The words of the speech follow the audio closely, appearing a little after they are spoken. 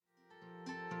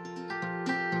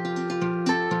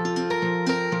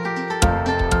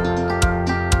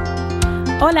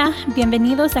Hola,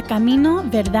 bienvenidos a Camino,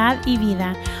 Verdad y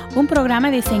Vida, un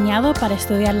programa diseñado para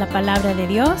estudiar la palabra de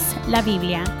Dios, la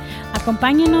Biblia.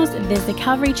 Acompáñanos desde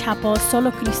Calvary Chapel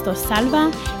Solo Cristo Salva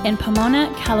en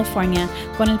Pomona, California,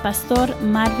 con el pastor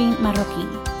Marvin Marroquín.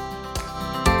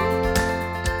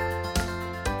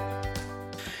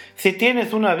 Si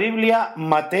tienes una Biblia,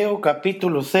 Mateo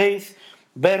capítulo 6,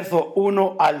 verso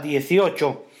 1 al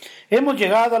 18. Hemos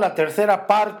llegado a la tercera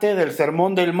parte del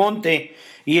Sermón del Monte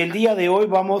y el día de hoy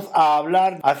vamos a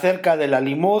hablar acerca de la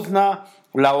limosna,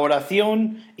 la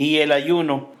oración y el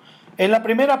ayuno. En la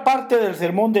primera parte del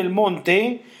Sermón del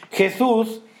Monte,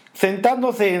 Jesús,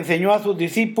 sentándose, enseñó a sus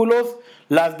discípulos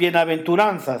las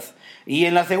bienaventuranzas. Y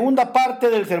en la segunda parte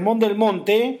del Sermón del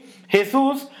Monte,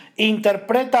 Jesús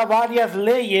interpreta varias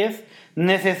leyes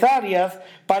necesarias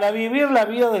para vivir la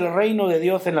vida del reino de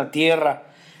Dios en la tierra.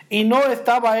 Y no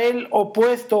estaba él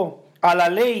opuesto a la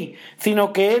ley,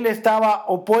 sino que él estaba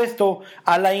opuesto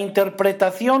a la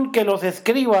interpretación que los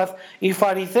escribas y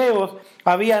fariseos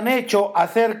habían hecho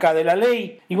acerca de la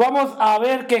ley. Y vamos a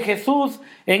ver que Jesús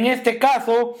en este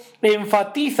caso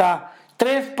enfatiza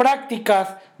tres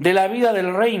prácticas de la vida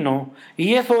del reino,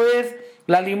 y eso es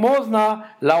la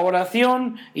limosna, la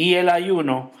oración y el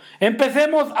ayuno.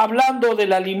 Empecemos hablando de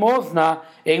la limosna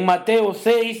en Mateo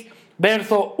 6,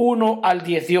 verso 1 al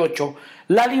 18.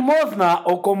 La limosna,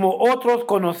 o como otros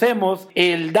conocemos,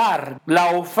 el dar, la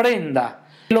ofrenda.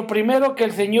 Lo primero que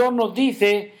el Señor nos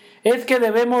dice es que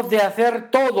debemos de hacer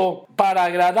todo para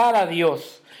agradar a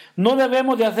Dios. No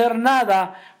debemos de hacer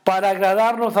nada para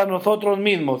agradarnos a nosotros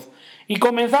mismos. Y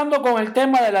comenzando con el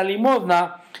tema de la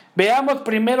limosna, veamos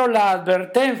primero la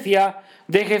advertencia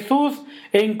de Jesús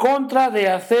en contra de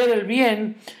hacer el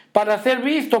bien para ser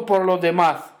visto por los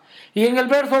demás. Y en el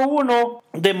verso 1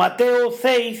 de Mateo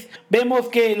 6 vemos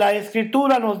que la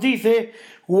Escritura nos dice: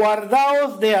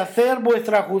 guardaos de hacer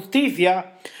vuestra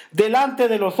justicia delante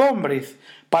de los hombres,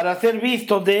 para ser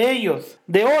vistos de ellos.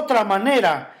 De otra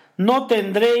manera no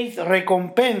tendréis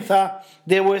recompensa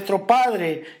de vuestro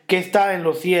Padre que está en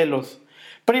los cielos.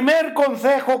 Primer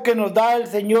consejo que nos da el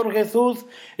Señor Jesús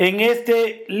en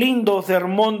este lindo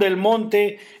sermón del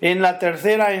monte, en la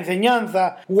tercera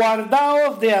enseñanza: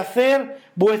 guardaos de hacer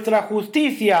vuestra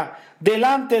justicia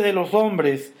delante de los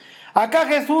hombres. Acá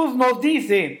Jesús nos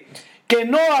dice que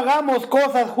no hagamos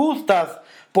cosas justas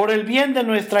por el bien de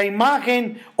nuestra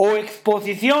imagen o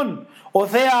exposición, o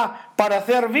sea, para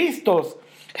ser vistos.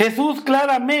 Jesús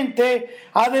claramente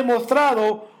ha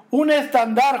demostrado un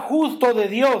estándar justo de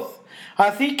Dios.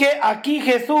 Así que aquí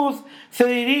Jesús se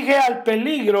dirige al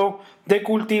peligro de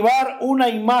cultivar una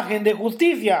imagen de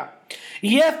justicia.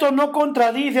 Y esto no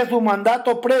contradice su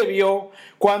mandato previo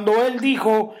cuando él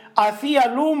dijo: así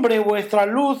alumbre vuestra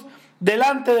luz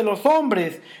delante de los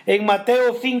hombres, en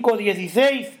Mateo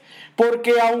 5:16.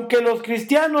 Porque aunque los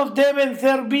cristianos deben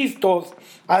ser vistos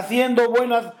haciendo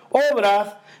buenas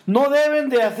obras, no deben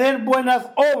de hacer buenas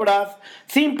obras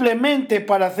simplemente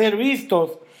para ser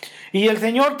vistos. Y el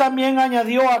Señor también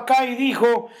añadió acá y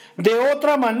dijo: de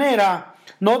otra manera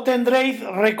no tendréis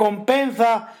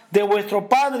recompensa de vuestro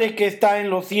Padre que está en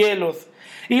los cielos.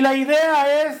 Y la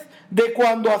idea es de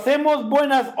cuando hacemos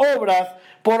buenas obras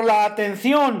por la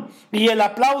atención y el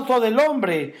aplauso del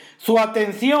hombre, su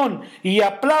atención y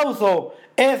aplauso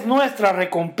es nuestra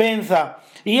recompensa.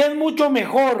 Y es mucho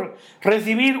mejor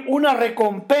recibir una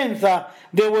recompensa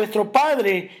de vuestro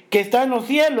Padre que está en los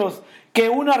cielos que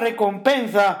una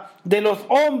recompensa de los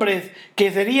hombres,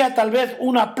 que sería tal vez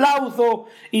un aplauso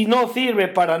y no sirve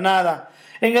para nada.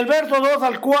 En el verso 2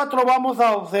 al 4 vamos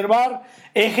a observar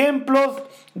ejemplos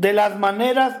de las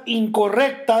maneras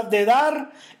incorrectas de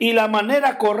dar y la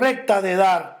manera correcta de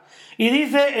dar. Y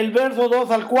dice el verso 2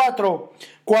 al 4: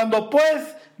 cuando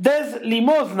pues des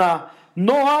limosna,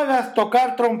 no hagas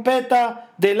tocar trompeta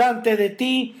delante de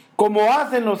ti, como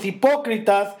hacen los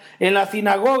hipócritas en las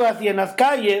sinagogas y en las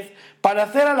calles,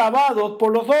 para ser alabados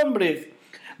por los hombres.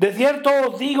 De cierto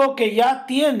os digo que ya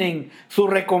tienen su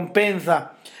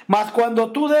recompensa. Mas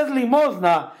cuando tú des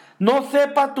limosna, no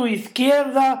sepa tu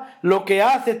izquierda lo que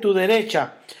hace tu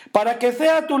derecha, para que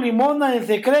sea tu limosna en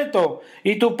secreto,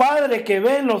 y tu Padre que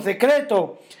ve en lo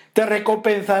secreto te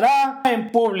recompensará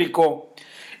en público.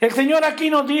 El Señor aquí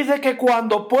nos dice que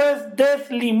cuando pues des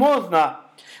limosna,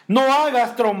 no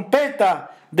hagas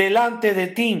trompeta delante de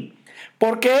ti,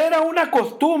 porque era una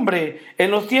costumbre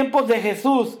en los tiempos de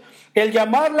Jesús el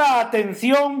llamar la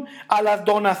atención a las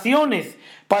donaciones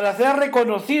para ser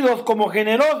reconocidos como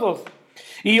generosos.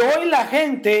 Y hoy la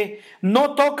gente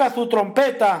no toca su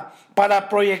trompeta para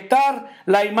proyectar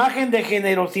la imagen de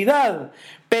generosidad,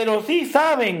 pero sí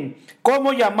saben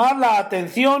cómo llamar la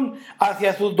atención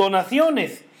hacia sus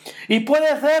donaciones. Y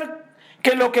puede ser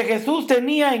que lo que Jesús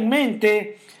tenía en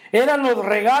mente eran los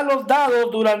regalos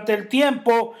dados durante el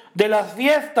tiempo de las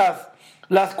fiestas,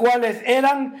 las cuales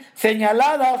eran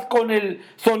señaladas con el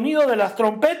sonido de las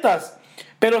trompetas.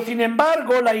 Pero sin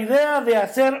embargo, la idea de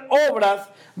hacer obras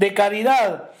de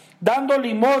caridad, dando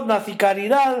limosnas y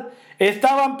caridad,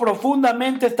 estaban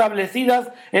profundamente establecidas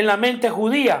en la mente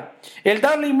judía. El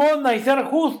dar limosna y ser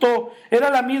justo era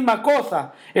la misma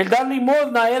cosa. El dar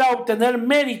limosna era obtener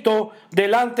mérito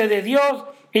delante de Dios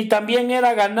y también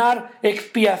era ganar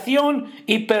expiación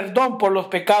y perdón por los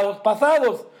pecados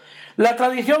pasados. La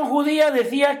tradición judía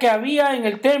decía que había en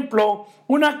el templo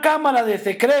una cámara de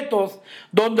secretos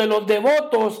donde los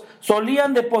devotos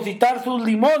solían depositar sus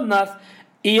limosnas,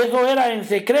 y eso era en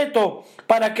secreto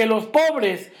para que los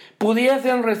pobres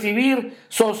pudiesen recibir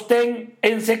sostén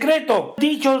en secreto.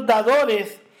 Dichos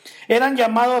dadores eran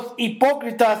llamados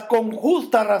hipócritas con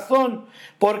justa razón,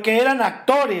 porque eran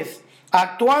actores,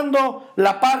 actuando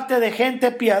la parte de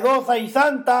gente piadosa y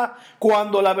santa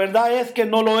cuando la verdad es que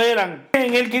no lo eran.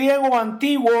 En el griego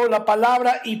antiguo, la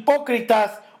palabra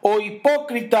hipócritas o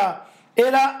hipócrita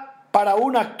era para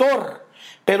un actor,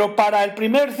 pero para el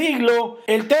primer siglo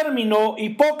el término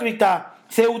hipócrita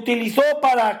se utilizó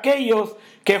para aquellos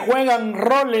que juegan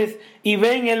roles y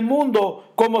ven el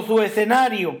mundo como su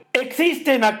escenario.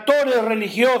 Existen actores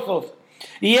religiosos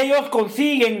y ellos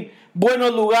consiguen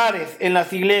buenos lugares en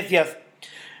las iglesias.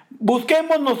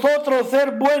 Busquemos nosotros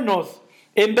ser buenos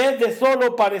en vez de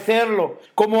solo parecerlo,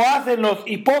 como hacen los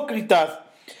hipócritas.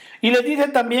 Y les dice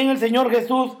también el Señor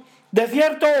Jesús: de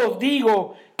cierto os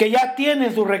digo que ya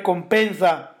tienen su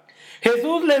recompensa.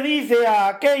 Jesús le dice a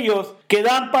aquellos que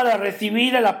dan para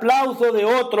recibir el aplauso de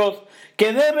otros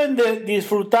que deben de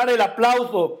disfrutar el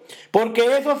aplauso,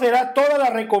 porque eso será toda la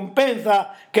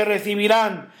recompensa que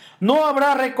recibirán. No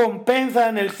habrá recompensa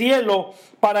en el cielo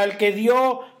para el que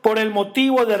dio por el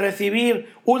motivo de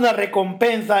recibir una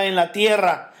recompensa en la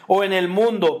tierra o en el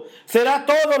mundo. Será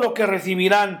todo lo que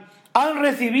recibirán. Han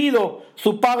recibido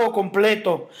su pago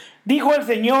completo. Dijo el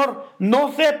Señor: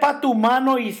 no sepa tu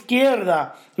mano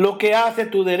izquierda lo que hace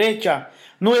tu derecha.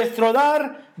 Nuestro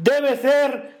dar debe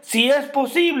ser, si es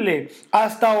posible,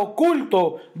 hasta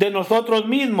oculto de nosotros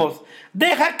mismos.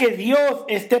 Deja que Dios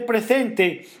esté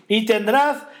presente y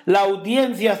tendrás la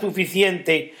audiencia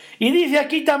suficiente. Y dice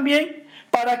aquí también: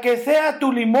 para que sea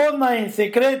tu limosna en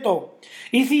secreto.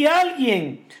 Y si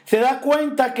alguien se da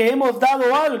cuenta que hemos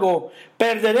dado algo,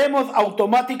 perderemos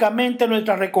automáticamente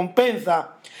nuestra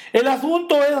recompensa. El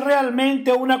asunto es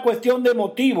realmente una cuestión de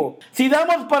motivo. Si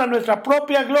damos para nuestra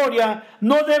propia gloria,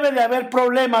 no debe de haber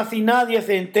problemas si nadie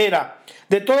se entera.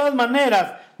 De todas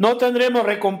maneras, no tendremos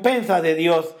recompensa de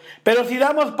Dios. Pero si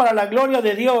damos para la gloria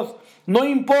de Dios, no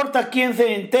importa quién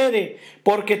se entere,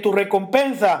 porque tu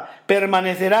recompensa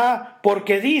permanecerá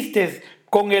porque diste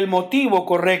con el motivo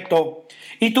correcto.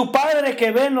 Y tu Padre que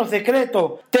ve en lo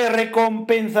secreto te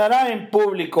recompensará en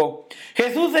público.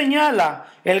 Jesús señala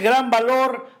el gran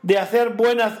valor de hacer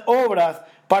buenas obras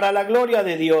para la gloria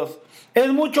de Dios. Es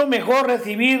mucho mejor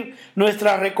recibir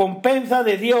nuestra recompensa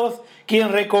de Dios,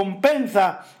 quien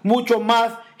recompensa mucho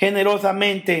más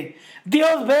generosamente.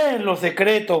 Dios ve en lo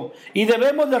secreto y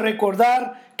debemos de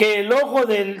recordar que el ojo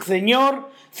del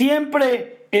Señor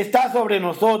siempre está sobre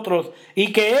nosotros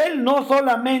y que Él no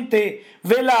solamente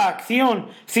ve la acción,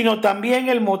 sino también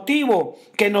el motivo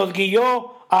que nos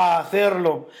guió a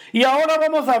hacerlo. Y ahora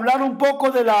vamos a hablar un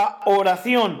poco de la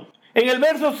oración. En el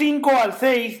verso 5 al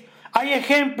 6 hay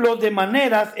ejemplos de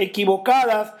maneras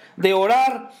equivocadas de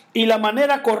orar y la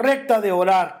manera correcta de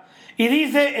orar. Y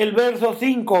dice el verso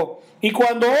 5: y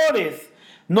cuando ores,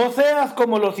 no seas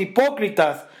como los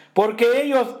hipócritas, porque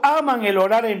ellos aman el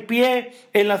orar en pie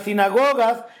en las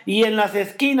sinagogas y en las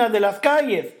esquinas de las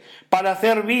calles, para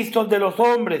ser vistos de los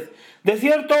hombres. De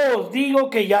cierto os digo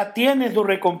que ya tienen su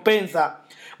recompensa.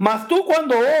 Mas tú,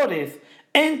 cuando ores,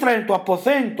 entra en tu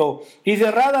aposento y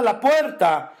cerrada la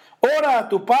puerta, ora a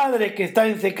tu Padre que está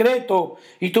en secreto,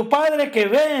 y tu Padre que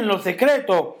ve en lo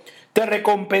secreto te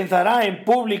recompensará en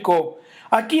público.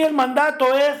 Aquí el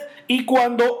mandato es: y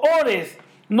cuando ores,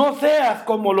 no seas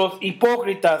como los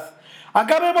hipócritas.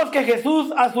 Acá vemos que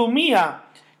Jesús asumía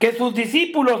que sus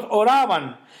discípulos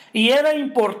oraban y era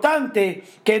importante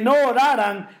que no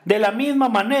oraran de la misma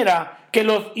manera que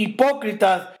los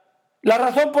hipócritas. La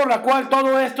razón por la cual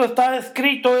todo esto está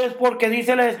escrito es porque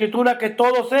dice la Escritura que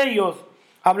todos ellos,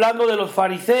 hablando de los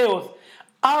fariseos,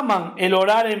 aman el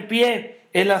orar en pie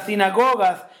en las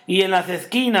sinagogas y en las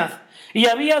esquinas. Y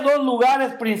había dos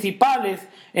lugares principales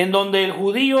en donde el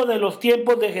judío de los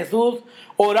tiempos de Jesús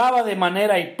oraba de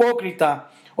manera hipócrita.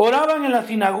 Oraban en la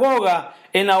sinagoga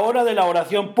en la hora de la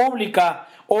oración pública,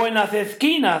 o en las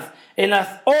esquinas en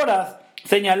las horas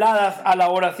señaladas a la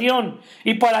oración.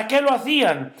 ¿Y para qué lo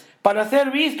hacían? Para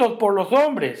ser vistos por los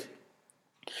hombres.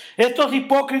 Estos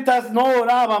hipócritas no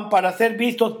oraban para ser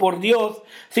vistos por Dios,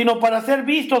 sino para ser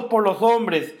vistos por los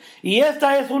hombres. Y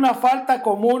esta es una falta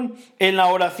común en la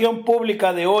oración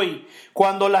pública de hoy,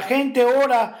 cuando la gente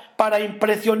ora para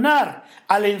impresionar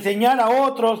al enseñar a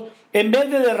otros, en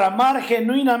vez de derramar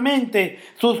genuinamente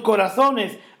sus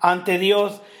corazones ante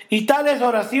Dios. Y tales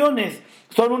oraciones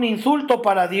son un insulto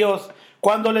para Dios,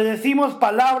 cuando le decimos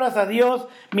palabras a Dios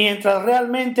mientras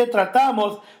realmente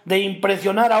tratamos de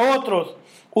impresionar a otros.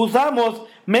 Usamos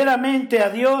meramente a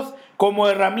Dios como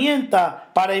herramienta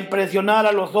para impresionar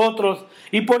a los otros.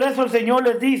 Y por eso el Señor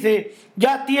les dice,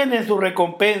 ya tienen su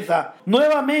recompensa.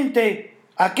 Nuevamente,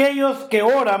 aquellos que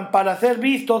oran para ser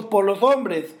vistos por los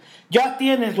hombres, ya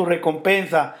tienen su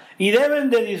recompensa y deben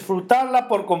de disfrutarla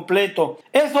por completo.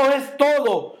 Eso es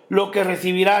todo lo que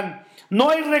recibirán. No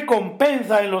hay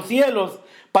recompensa en los cielos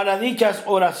para dichas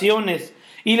oraciones.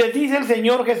 Y les dice el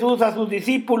Señor Jesús a sus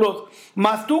discípulos,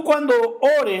 mas tú cuando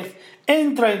ores,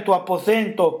 entra en tu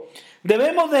aposento.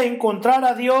 Debemos de encontrar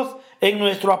a Dios en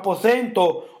nuestro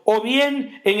aposento, o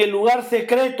bien en el lugar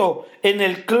secreto, en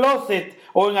el closet,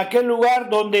 o en aquel lugar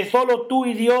donde solo tú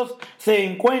y Dios se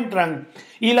encuentran.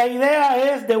 Y la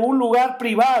idea es de un lugar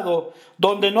privado,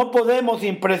 donde no podemos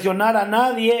impresionar a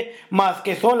nadie más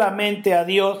que solamente a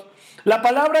Dios. La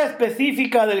palabra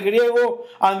específica del griego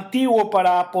antiguo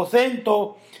para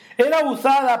aposento era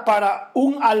usada para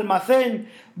un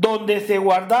almacén donde se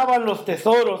guardaban los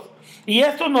tesoros. Y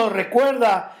esto nos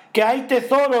recuerda que hay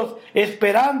tesoros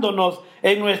esperándonos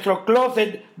en nuestro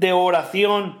closet de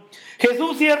oración.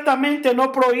 Jesús ciertamente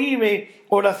no prohíbe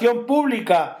oración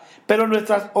pública, pero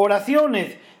nuestras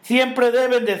oraciones siempre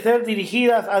deben de ser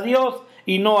dirigidas a Dios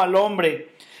y no al hombre.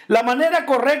 La manera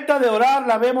correcta de orar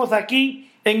la vemos aquí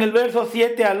en el verso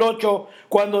 7 al 8,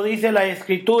 cuando dice la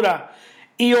Escritura,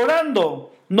 y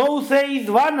orando, no uséis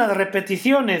vanas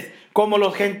repeticiones como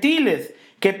los gentiles,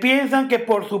 que piensan que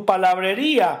por su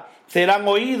palabrería serán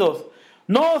oídos.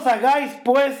 No os hagáis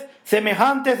pues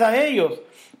semejantes a ellos,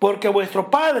 porque vuestro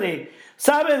Padre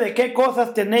sabe de qué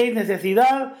cosas tenéis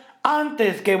necesidad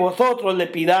antes que vosotros le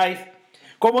pidáis.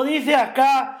 Como dice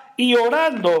acá, y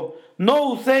orando, no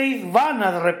uséis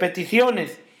vanas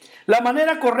repeticiones. La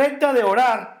manera correcta de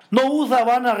orar no usa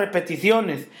vanas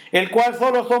repeticiones, el cual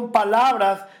solo son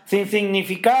palabras sin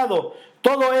significado.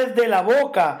 Todo es de la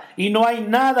boca y no hay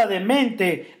nada de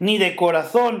mente ni de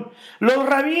corazón. Los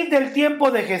rabíes del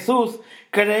tiempo de Jesús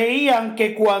creían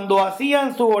que cuando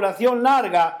hacían su oración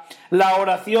larga, la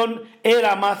oración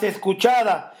era más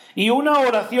escuchada. Y una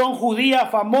oración judía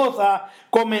famosa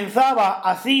comenzaba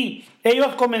así.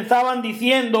 Ellos comenzaban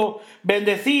diciendo,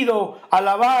 bendecido,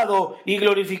 alabado y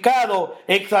glorificado,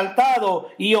 exaltado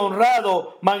y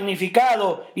honrado,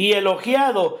 magnificado y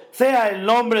elogiado sea el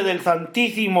nombre del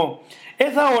Santísimo.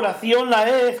 Esa oración la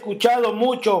he escuchado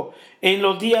mucho en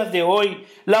los días de hoy.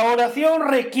 La oración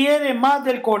requiere más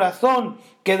del corazón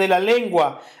que de la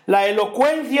lengua. La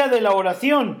elocuencia de la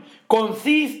oración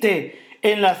consiste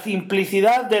en la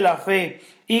simplicidad de la fe.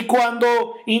 Y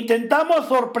cuando intentamos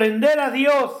sorprender a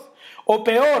Dios, o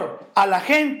peor, a la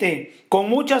gente, con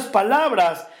muchas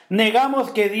palabras,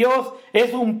 negamos que Dios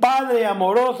es un Padre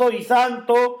amoroso y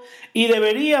santo, y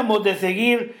deberíamos de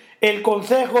seguir el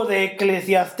consejo de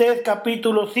Eclesiastés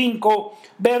capítulo 5,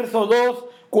 verso 2,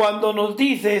 cuando nos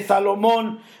dice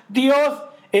Salomón, Dios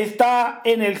está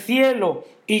en el cielo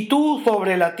y tú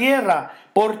sobre la tierra,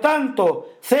 por tanto,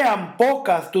 sean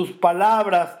pocas tus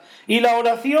palabras. Y la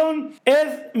oración es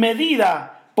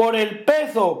medida por el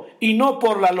peso y no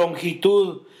por la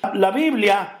longitud. La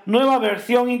Biblia, Nueva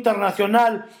Versión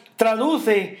Internacional,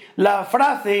 traduce la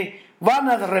frase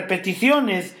vanas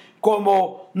repeticiones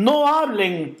como no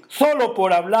hablen solo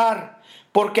por hablar,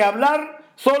 porque hablar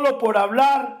solo por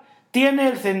hablar tiene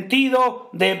el sentido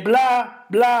de bla,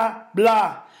 bla,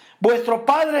 bla. Vuestro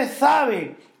Padre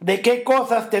sabe de qué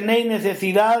cosas tenéis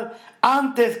necesidad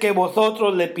antes que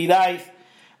vosotros le pidáis.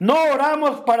 No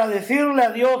oramos para decirle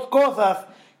a Dios cosas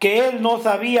que Él no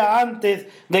sabía antes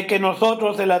de que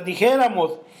nosotros se las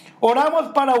dijéramos. Oramos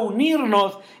para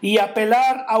unirnos y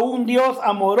apelar a un Dios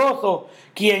amoroso,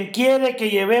 quien quiere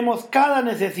que llevemos cada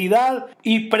necesidad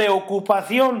y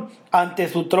preocupación ante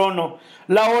su trono.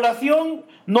 La oración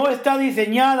no está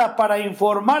diseñada para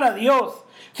informar a Dios,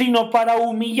 sino para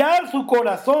humillar su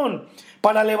corazón,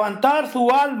 para levantar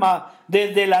su alma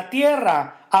desde la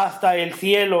tierra hasta el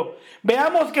cielo.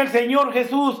 Veamos que el Señor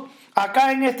Jesús,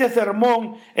 acá en este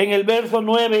sermón, en el verso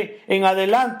 9 en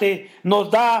adelante,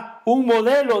 nos da un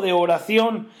modelo de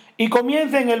oración. Y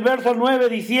comienza en el verso 9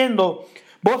 diciendo,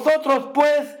 vosotros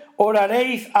pues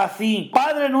oraréis así: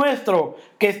 Padre nuestro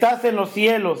que estás en los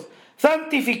cielos,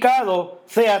 santificado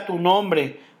sea tu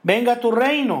nombre. Venga tu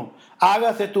reino,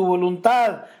 hágase tu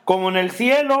voluntad, como en el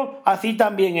cielo, así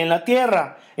también en la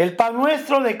tierra. El pan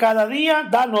nuestro de cada día,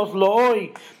 dánoslo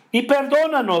hoy. Y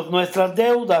perdónanos nuestras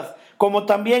deudas, como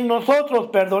también nosotros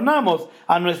perdonamos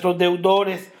a nuestros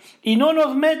deudores. Y no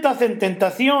nos metas en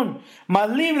tentación, mas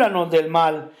líbranos del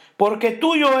mal, porque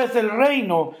tuyo es el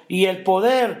reino, y el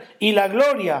poder, y la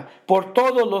gloria, por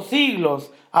todos los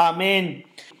siglos. Amén.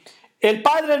 El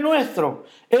Padre Nuestro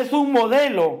es un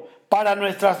modelo para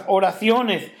nuestras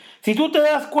oraciones. Si tú te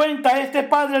das cuenta, este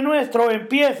Padre Nuestro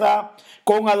empieza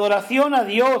con adoración a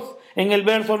Dios en el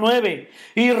verso 9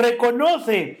 y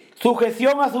reconoce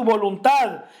sujeción a su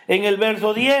voluntad en el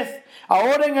verso 10.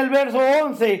 Ahora en el verso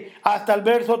 11 hasta el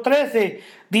verso 13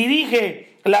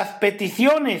 dirige las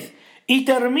peticiones y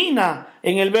termina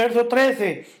en el verso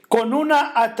 13 con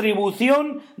una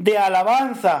atribución de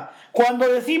alabanza. Cuando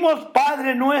decimos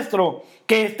Padre nuestro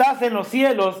que estás en los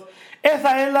cielos,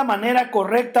 esa es la manera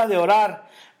correcta de orar.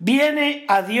 Viene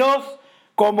a Dios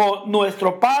como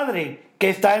nuestro Padre que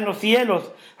está en los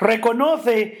cielos.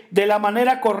 Reconoce de la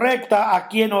manera correcta a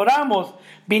quien oramos,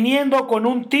 viniendo con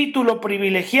un título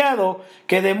privilegiado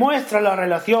que demuestra la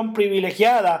relación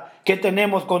privilegiada que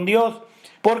tenemos con Dios.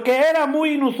 Porque era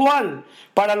muy inusual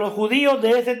para los judíos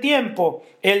de ese tiempo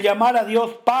el llamar a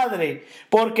Dios Padre,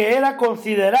 porque era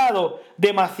considerado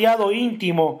demasiado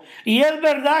íntimo. Y es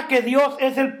verdad que Dios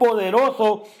es el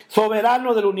poderoso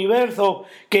soberano del universo,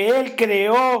 que Él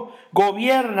creó,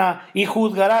 gobierna y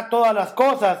juzgará todas las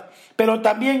cosas. Pero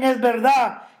también es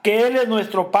verdad que Él es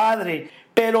nuestro Padre,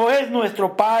 pero es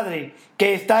nuestro Padre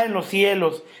que está en los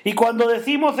cielos. Y cuando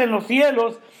decimos en los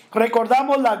cielos,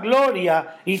 recordamos la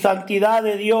gloria y santidad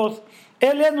de Dios.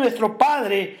 Él es nuestro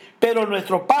Padre, pero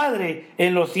nuestro Padre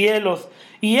en los cielos.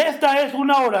 Y esta es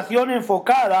una oración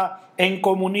enfocada en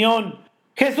comunión.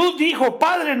 Jesús dijo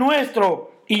Padre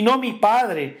nuestro y no mi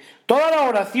Padre. Toda la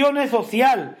oración es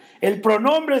social. El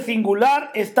pronombre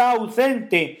singular está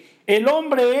ausente. El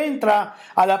hombre entra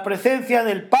a la presencia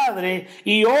del Padre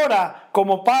y ora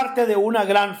como parte de una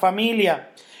gran familia.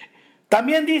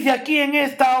 También dice aquí en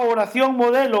esta oración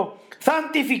modelo: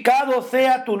 santificado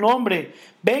sea tu nombre,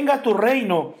 venga tu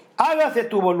reino, hágase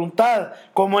tu voluntad,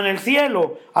 como en el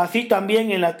cielo, así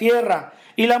también en la tierra.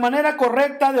 Y la manera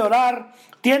correcta de orar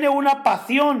tiene una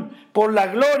pasión por la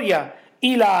gloria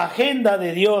y la agenda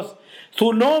de Dios.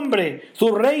 Su nombre,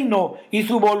 su reino y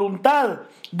su voluntad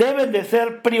deben de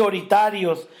ser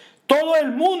prioritarios. Todo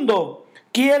el mundo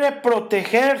quiere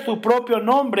proteger su propio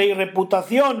nombre y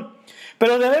reputación,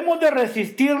 pero debemos de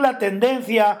resistir la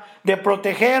tendencia de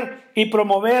proteger y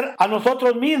promover a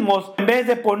nosotros mismos en vez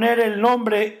de poner el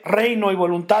nombre, reino y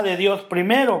voluntad de Dios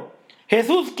primero.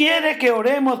 Jesús quiere que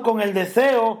oremos con el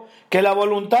deseo que la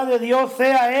voluntad de Dios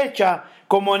sea hecha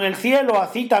como en el cielo,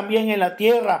 así también en la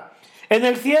tierra. En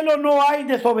el cielo no hay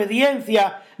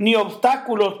desobediencia ni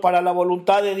obstáculos para la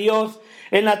voluntad de Dios.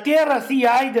 En la tierra sí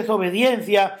hay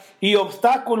desobediencia y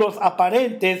obstáculos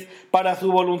aparentes para su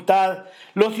voluntad.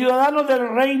 Los ciudadanos del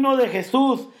reino de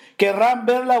Jesús querrán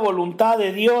ver la voluntad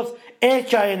de Dios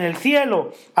hecha en el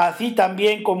cielo, así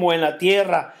también como en la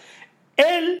tierra.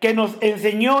 Él que nos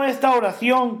enseñó esta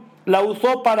oración la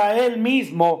usó para Él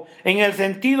mismo en el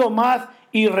sentido más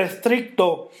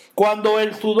irrestricto, cuando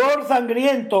el sudor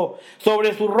sangriento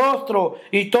sobre su rostro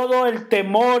y todo el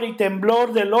temor y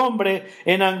temblor del hombre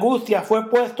en angustia fue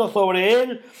puesto sobre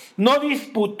él, no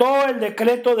disputó el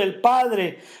decreto del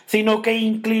Padre, sino que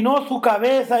inclinó su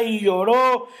cabeza y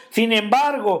lloró: sin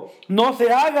embargo, no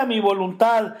se haga mi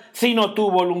voluntad, sino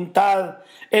tu voluntad.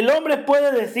 El hombre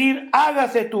puede decir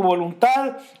hágase tu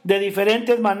voluntad de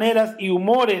diferentes maneras y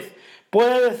humores.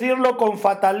 Puede decirlo con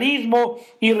fatalismo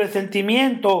y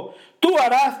resentimiento: tú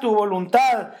harás tu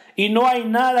voluntad y no hay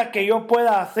nada que yo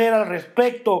pueda hacer al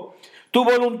respecto. Tu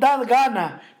voluntad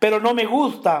gana, pero no me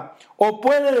gusta. O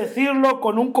puede decirlo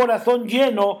con un corazón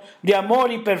lleno de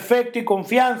amor y perfecto y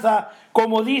confianza,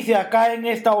 como dice acá en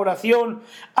esta oración: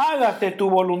 hágase tu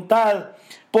voluntad,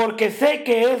 porque sé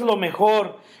que es lo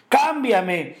mejor.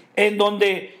 Cámbiame en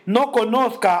donde no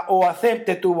conozca o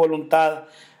acepte tu voluntad.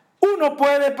 Uno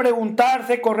puede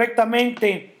preguntarse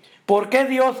correctamente por qué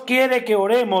Dios quiere que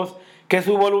oremos que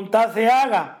su voluntad se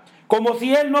haga, como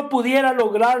si Él no pudiera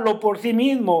lograrlo por sí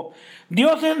mismo.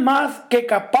 Dios es más que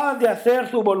capaz de hacer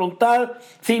su voluntad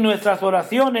sin nuestras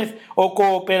oraciones o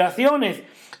cooperaciones.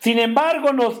 Sin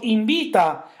embargo, nos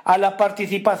invita a la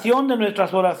participación de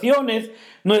nuestras oraciones,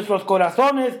 nuestros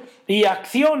corazones y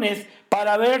acciones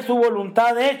para ver su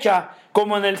voluntad hecha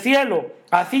como en el cielo,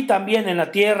 así también en la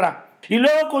tierra. Y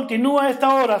luego continúa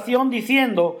esta oración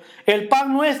diciendo: el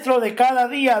pan nuestro de cada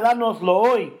día, dánoslo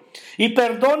hoy. Y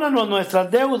perdónanos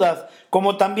nuestras deudas,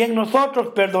 como también nosotros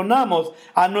perdonamos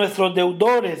a nuestros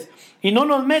deudores. Y no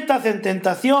nos metas en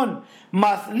tentación,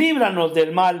 mas líbranos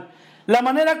del mal. La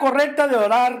manera correcta de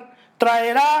orar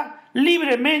traerá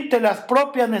libremente las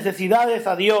propias necesidades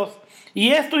a Dios.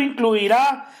 Y esto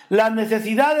incluirá las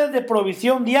necesidades de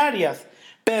provisión diarias,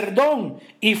 perdón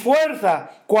y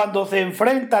fuerza cuando se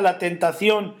enfrenta a la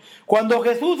tentación. Cuando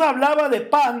Jesús hablaba de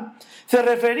pan, se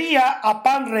refería a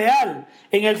pan real,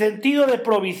 en el sentido de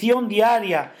provisión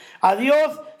diaria. A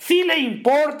Dios sí le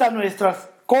importan nuestras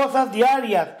cosas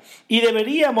diarias y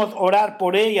deberíamos orar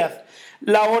por ellas.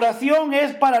 La oración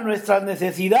es para nuestras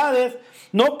necesidades,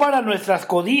 no para nuestras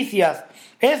codicias.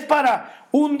 Es para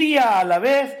un día a la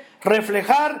vez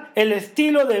reflejar el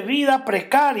estilo de vida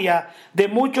precaria de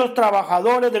muchos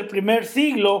trabajadores del primer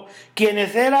siglo,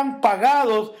 quienes eran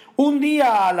pagados un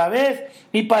día a la vez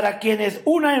y para quienes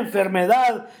una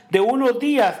enfermedad de unos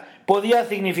días podía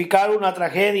significar una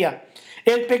tragedia.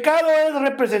 El pecado es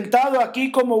representado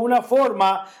aquí como una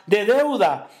forma de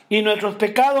deuda, y nuestros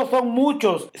pecados son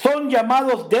muchos, son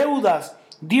llamados deudas.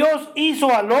 Dios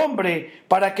hizo al hombre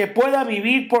para que pueda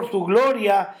vivir por su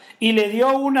gloria y le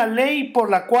dio una ley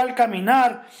por la cual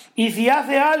caminar, y si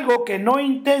hace algo que no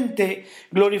intente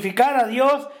glorificar a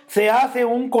Dios, se hace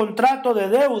un contrato de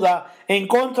deuda en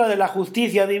contra de la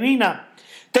justicia divina.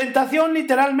 Tentación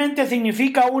literalmente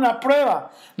significa una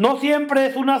prueba, no siempre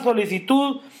es una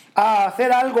solicitud a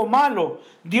hacer algo malo.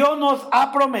 Dios nos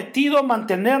ha prometido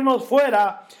mantenernos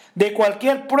fuera de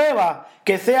cualquier prueba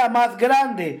que sea más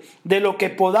grande de lo que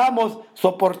podamos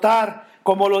soportar,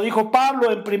 como lo dijo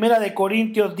Pablo en 1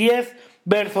 Corintios 10,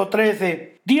 verso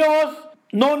 13. Dios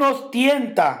no nos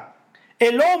tienta.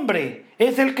 El hombre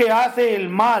es el que hace el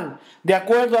mal, de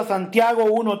acuerdo a Santiago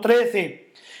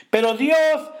 1:13. Pero Dios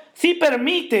sí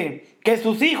permite que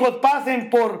sus hijos pasen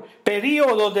por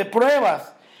períodos de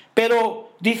pruebas.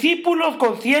 Pero discípulos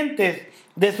conscientes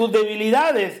de sus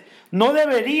debilidades no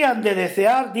deberían de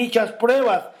desear dichas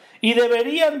pruebas y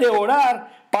deberían de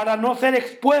orar para no ser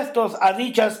expuestos a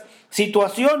dichas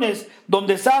situaciones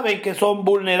donde saben que son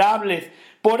vulnerables.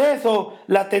 Por eso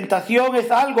la tentación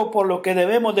es algo por lo que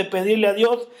debemos de pedirle a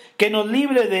Dios que nos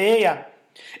libre de ella.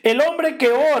 El hombre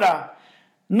que ora: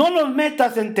 no nos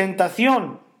metas en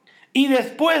tentación, y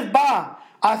después va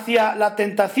hacia la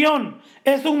tentación,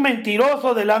 es un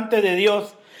mentiroso delante de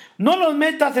Dios. No nos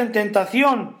metas en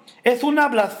tentación es una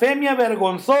blasfemia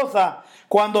vergonzosa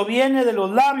cuando viene de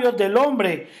los labios del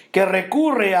hombre que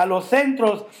recurre a los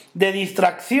centros de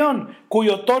distracción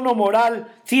cuyo tono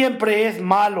moral siempre es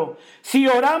malo. Si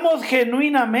oramos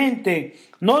genuinamente: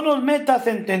 no nos metas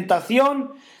en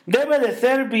tentación, debe de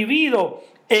ser vivido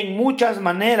en muchas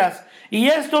maneras, y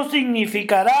esto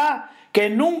significará que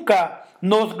nunca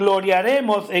nos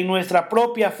gloriaremos en nuestra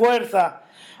propia fuerza,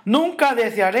 nunca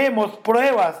desearemos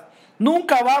pruebas,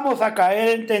 nunca vamos a caer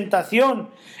en tentación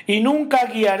y nunca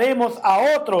guiaremos a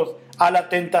otros a la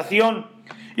tentación.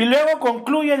 Y luego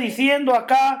concluye diciendo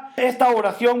acá esta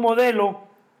oración modelo: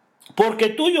 porque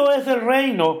tuyo es el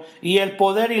reino y el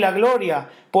poder y la gloria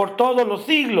por todos los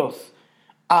siglos.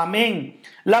 Amén.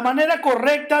 La manera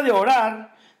correcta de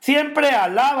orar siempre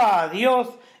alaba a Dios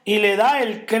y le da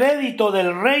el crédito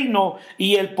del reino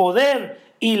y el poder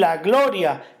y la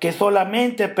gloria que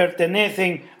solamente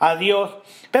pertenecen a Dios.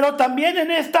 Pero también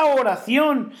en esta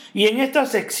oración y en esta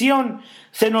sección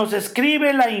se nos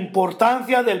escribe la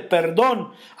importancia del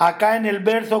perdón, acá en el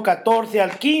verso 14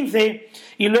 al 15,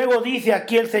 y luego dice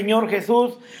aquí el Señor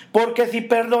Jesús: porque si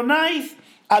perdonáis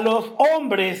a los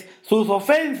hombres sus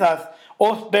ofensas,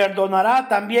 os perdonará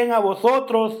también a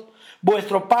vosotros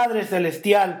vuestro Padre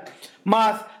Celestial.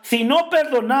 Mas si no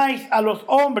perdonáis a los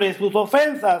hombres sus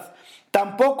ofensas,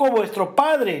 tampoco vuestro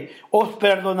Padre os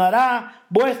perdonará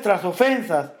vuestras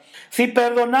ofensas. Si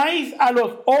perdonáis a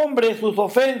los hombres sus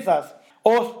ofensas,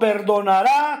 os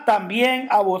perdonará también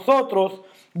a vosotros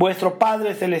vuestro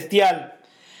Padre Celestial.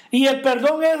 Y el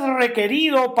perdón es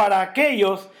requerido para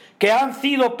aquellos que han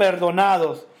sido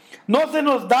perdonados. No se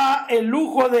nos da el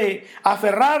lujo de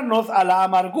aferrarnos a la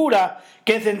amargura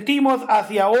que sentimos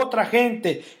hacia otra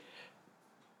gente.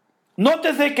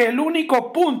 Nótese que el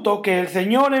único punto que el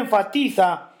Señor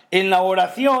enfatiza en la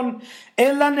oración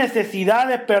es la necesidad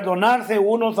de perdonarse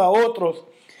unos a otros.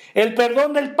 El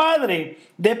perdón del Padre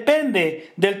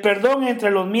depende del perdón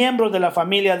entre los miembros de la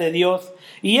familia de Dios.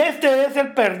 Y este es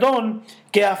el perdón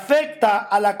que afecta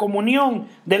a la comunión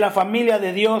de la familia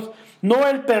de Dios, no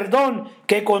el perdón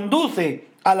que conduce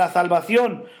a la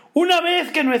salvación. Una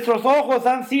vez que nuestros ojos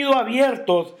han sido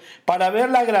abiertos para ver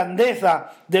la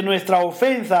grandeza de nuestra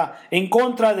ofensa en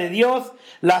contra de Dios,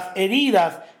 las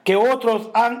heridas que otros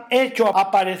han hecho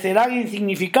aparecerán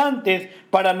insignificantes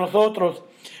para nosotros.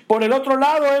 Por el otro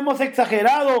lado, hemos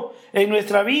exagerado en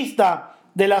nuestra vista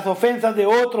de las ofensas de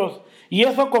otros, y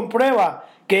eso comprueba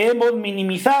que hemos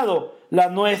minimizado las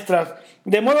nuestras.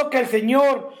 De modo que el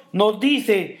Señor nos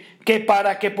dice que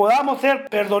para que podamos ser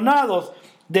perdonados,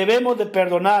 debemos de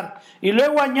perdonar. Y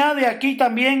luego añade aquí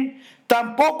también: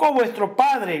 tampoco vuestro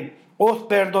Padre os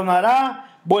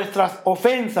perdonará vuestras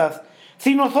ofensas.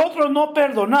 Si nosotros no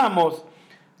perdonamos,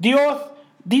 Dios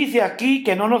dice aquí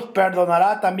que no nos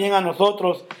perdonará también a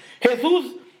nosotros.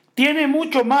 Jesús tiene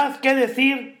mucho más que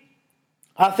decir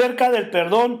acerca del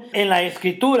perdón en la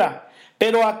Escritura,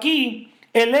 pero aquí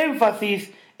el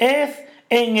énfasis es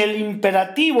en el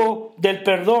imperativo del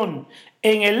perdón,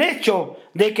 en el hecho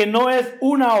de que no es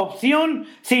una opción,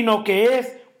 sino que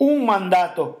es un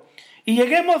mandato. Y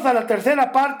lleguemos a la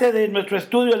tercera parte de nuestro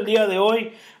estudio el día de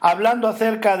hoy, hablando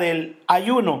acerca del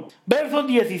ayuno. Versos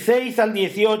 16 al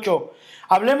 18.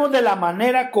 Hablemos de la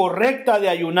manera correcta de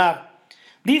ayunar.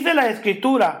 Dice la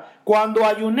Escritura: cuando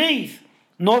ayunéis,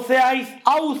 no seáis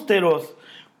austeros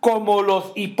como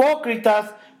los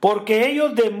hipócritas, porque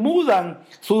ellos demudan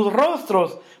sus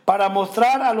rostros para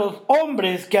mostrar a los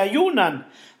hombres que ayunan.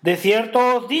 De cierto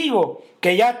os digo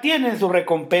que ya tienen su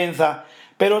recompensa.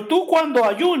 Pero tú, cuando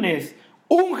ayunes,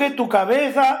 unge tu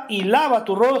cabeza y lava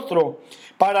tu rostro,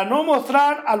 para no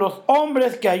mostrar a los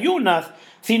hombres que ayunas,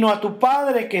 sino a tu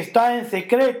Padre que está en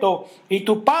secreto, y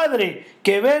tu Padre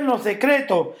que ve en lo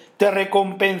secreto te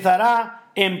recompensará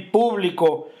en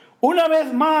público. Una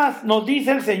vez más nos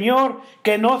dice el Señor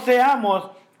que no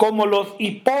seamos como los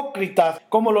hipócritas,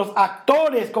 como los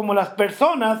actores, como las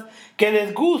personas que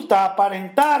les gusta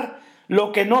aparentar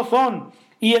lo que no son.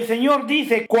 Y el Señor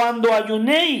dice: cuando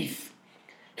ayunéis.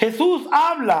 Jesús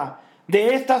habla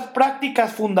de estas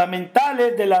prácticas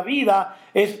fundamentales de la vida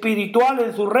espiritual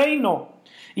en su reino.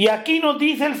 Y aquí nos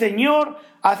dice el Señor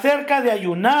acerca de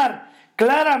ayunar.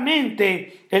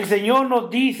 Claramente el Señor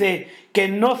nos dice que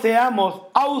no seamos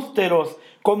austeros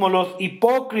como los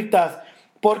hipócritas,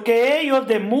 porque ellos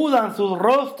demudan sus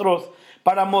rostros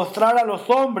para mostrar a los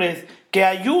hombres que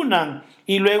ayunan.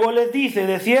 Y luego les dice: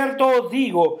 de cierto os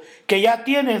digo que ya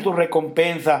tienen su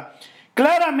recompensa.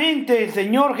 Claramente el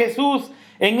Señor Jesús,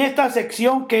 en esta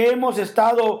sección que hemos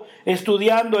estado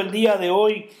estudiando el día de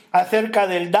hoy, acerca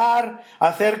del dar,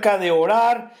 acerca de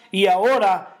orar, y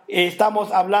ahora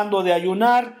estamos hablando de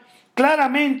ayunar,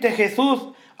 claramente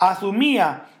Jesús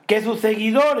asumía que sus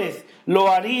seguidores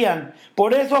lo harían.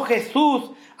 Por eso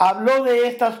Jesús habló de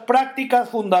estas prácticas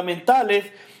fundamentales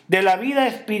de la vida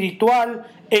espiritual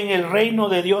en el reino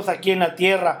de Dios aquí en la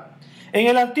tierra. En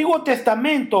el Antiguo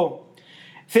Testamento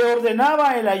se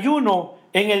ordenaba el ayuno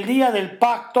en el día del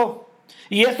pacto,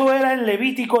 y eso era en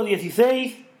Levítico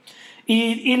 16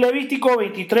 y Levítico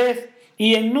 23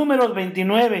 y en Números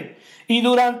 29. Y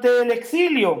durante el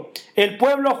exilio, el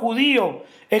pueblo judío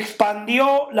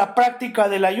expandió la práctica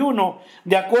del ayuno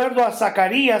de acuerdo a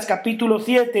Zacarías capítulo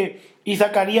 7 y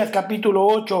Zacarías capítulo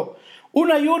 8.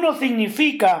 Un ayuno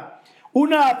significa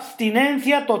una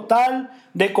abstinencia total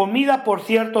de comida por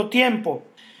cierto tiempo.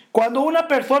 Cuando una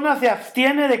persona se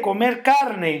abstiene de comer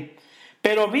carne,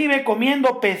 pero vive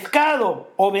comiendo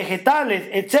pescado o vegetales,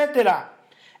 etc.,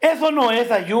 eso no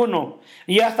es ayuno,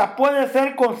 y hasta puede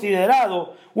ser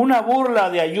considerado una burla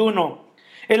de ayuno.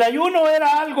 El ayuno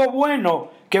era algo bueno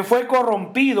que fue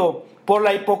corrompido por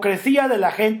la hipocresía de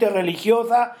la gente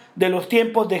religiosa de los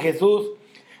tiempos de Jesús.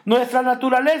 Nuestra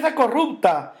naturaleza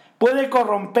corrupta puede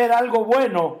corromper algo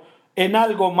bueno en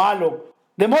algo malo.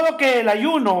 De modo que el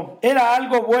ayuno era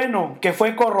algo bueno que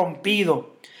fue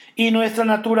corrompido. Y nuestra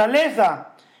naturaleza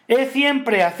es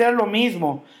siempre hacer lo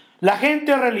mismo. La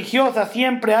gente religiosa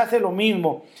siempre hace lo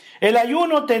mismo. El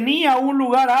ayuno tenía un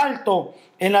lugar alto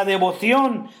en la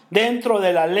devoción dentro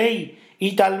de la ley,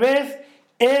 y tal vez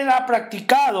era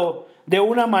practicado de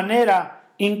una manera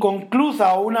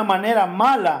inconclusa o una manera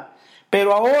mala.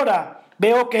 Pero ahora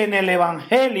veo que en el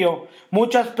Evangelio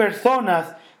muchas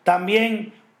personas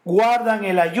también guardan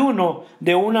el ayuno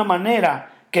de una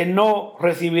manera que no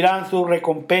recibirán su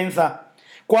recompensa.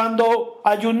 Cuando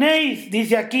ayunéis,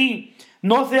 dice aquí,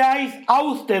 no seáis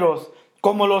austeros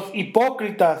como los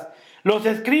hipócritas. Los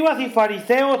escribas y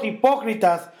fariseos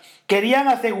hipócritas querían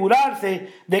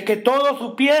asegurarse de que todos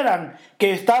supieran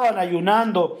que estaban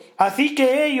ayunando. Así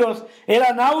que ellos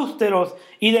eran austeros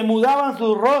y demudaban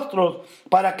sus rostros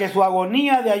para que su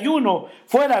agonía de ayuno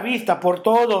fuera vista por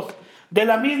todos. De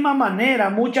la misma manera,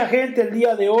 mucha gente el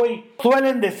día de hoy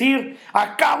suelen decir: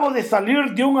 acabo de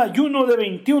salir de un ayuno de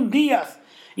 21 días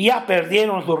y ya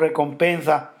perdieron su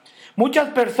recompensa. Muchas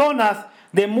personas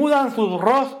demudan sus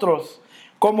rostros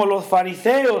como los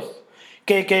fariseos,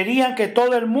 que querían que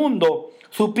todo el mundo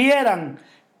supieran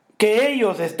que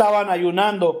ellos estaban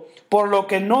ayunando, por lo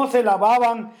que no se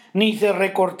lavaban ni se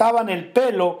recortaban el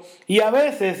pelo, y a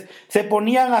veces se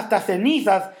ponían hasta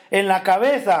cenizas en la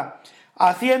cabeza,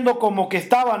 haciendo como que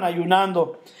estaban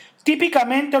ayunando.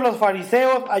 Típicamente los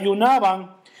fariseos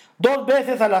ayunaban 2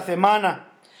 veces a la semana,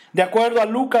 de acuerdo a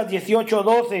Lucas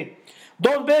 18:12.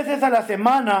 2 veces a la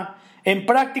semana en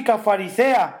práctica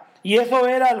farisea, y eso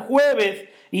era el jueves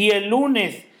y el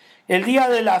lunes, el día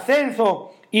del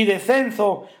ascenso y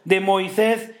descenso de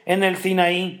Moisés en el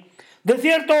Sinaí. De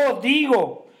cierto os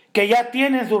digo que ya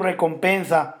tienen su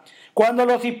recompensa. Cuando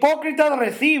los hipócritas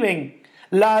reciben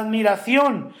la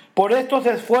admiración por estos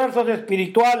esfuerzos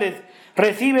espirituales,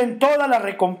 reciben toda la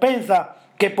recompensa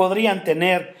que podrían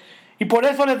tener. Y por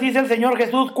eso les dice el Señor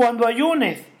Jesús: cuando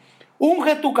ayunes,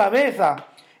 unge tu cabeza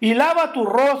y lava tu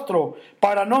rostro,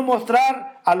 para no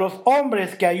mostrar a los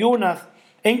hombres que ayunas.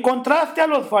 En contraste a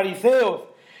los fariseos,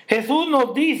 Jesús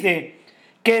nos dice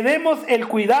que demos el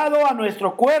cuidado a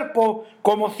nuestro cuerpo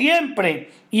como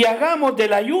siempre y hagamos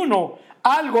del ayuno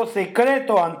algo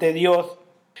secreto ante Dios.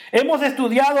 Hemos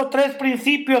estudiado 3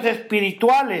 principios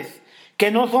espirituales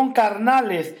que no son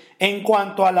carnales en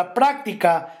cuanto a la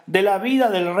práctica de la vida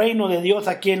del reino de Dios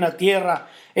aquí en la tierra,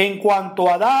 en cuanto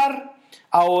a dar,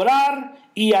 a orar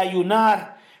y a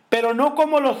ayunar, pero no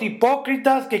como los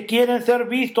hipócritas que quieren ser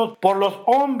vistos por los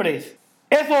hombres.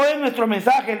 Eso es nuestro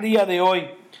mensaje el día de hoy,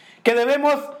 que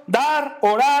debemos dar,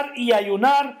 orar y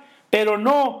ayunar, pero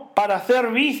no para ser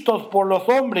vistos por los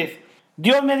hombres.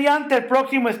 Dios mediante, el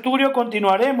próximo estudio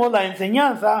continuaremos la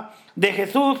enseñanza de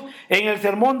Jesús en el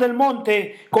Sermón del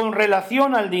Monte con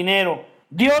relación al dinero.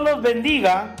 Dios los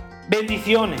bendiga.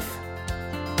 Bendiciones.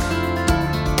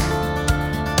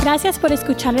 Gracias por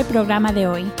escuchar el programa de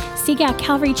hoy. Sigue a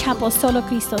Calvary Chapel Solo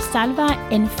Cristo Salva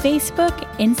en Facebook,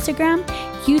 Instagram,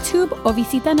 YouTube o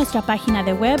visita nuestra página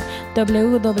de web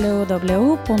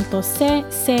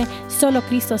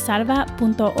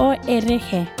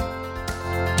www.ccSoloCristoSalva.org.